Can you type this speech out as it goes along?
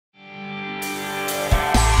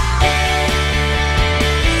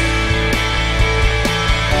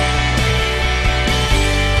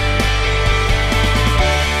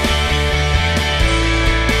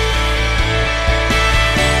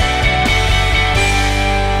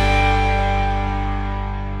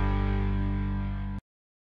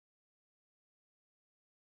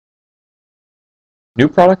New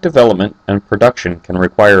product development and production can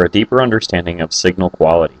require a deeper understanding of signal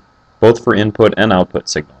quality, both for input and output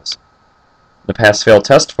signals. The pass-fail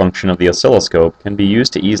test function of the oscilloscope can be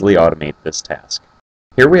used to easily automate this task.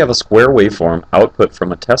 Here we have a square waveform output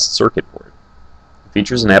from a test circuit board. It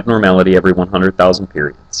features an abnormality every 100,000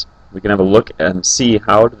 periods. We can have a look and see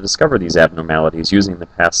how to discover these abnormalities using the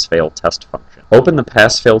pass-fail test function. Open the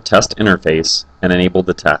pass-fail test interface and enable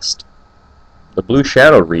the test. The blue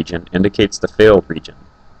shadowed region indicates the failed region.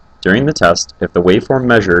 During the test, if the waveform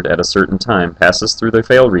measured at a certain time passes through the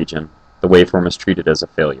failed region, the waveform is treated as a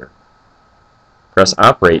failure. Press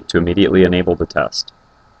Operate to immediately enable the test.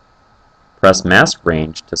 Press Mask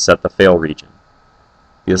Range to set the fail region.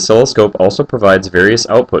 The oscilloscope also provides various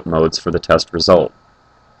output modes for the test result.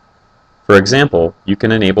 For example, you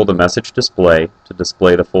can enable the message display to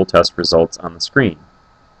display the full test results on the screen.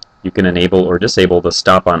 You can enable or disable the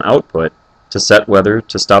Stop on Output to set whether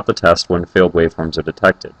to stop the test when failed waveforms are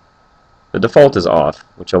detected. The default is off,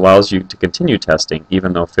 which allows you to continue testing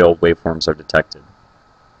even though failed waveforms are detected.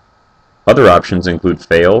 Other options include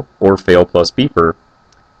Fail or Fail plus Beeper,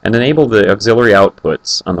 and enable the auxiliary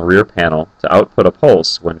outputs on the rear panel to output a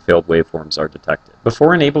pulse when failed waveforms are detected.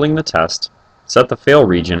 Before enabling the test, set the fail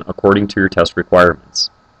region according to your test requirements.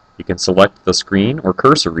 You can select the screen or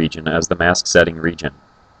cursor region as the mask setting region.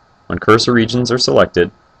 When cursor regions are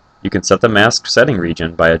selected, you can set the mask setting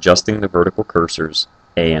region by adjusting the vertical cursors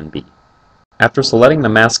A and B. After selecting the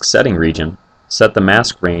mask setting region, set the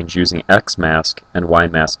mask range using X mask and Y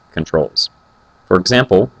mask controls. For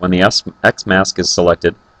example, when the X mask is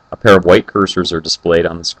selected, a pair of white cursors are displayed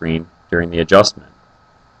on the screen during the adjustment.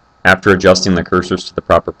 After adjusting the cursors to the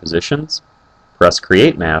proper positions, press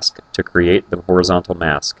Create Mask to create the horizontal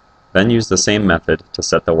mask, then use the same method to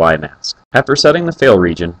set the Y mask. After setting the fail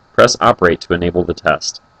region, press Operate to enable the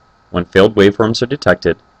test. When failed waveforms are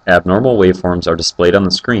detected, abnormal waveforms are displayed on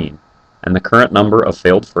the screen, and the current number of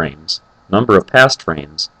failed frames, number of passed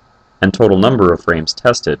frames, and total number of frames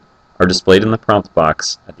tested are displayed in the prompt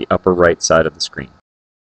box at the upper right side of the screen.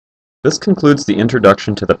 This concludes the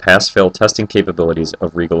introduction to the pass-fail testing capabilities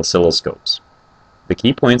of RIGOL oscilloscopes. The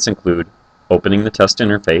key points include opening the test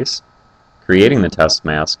interface, creating the test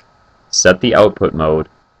mask, set the output mode,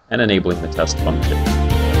 and enabling the test function.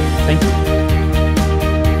 Thank you.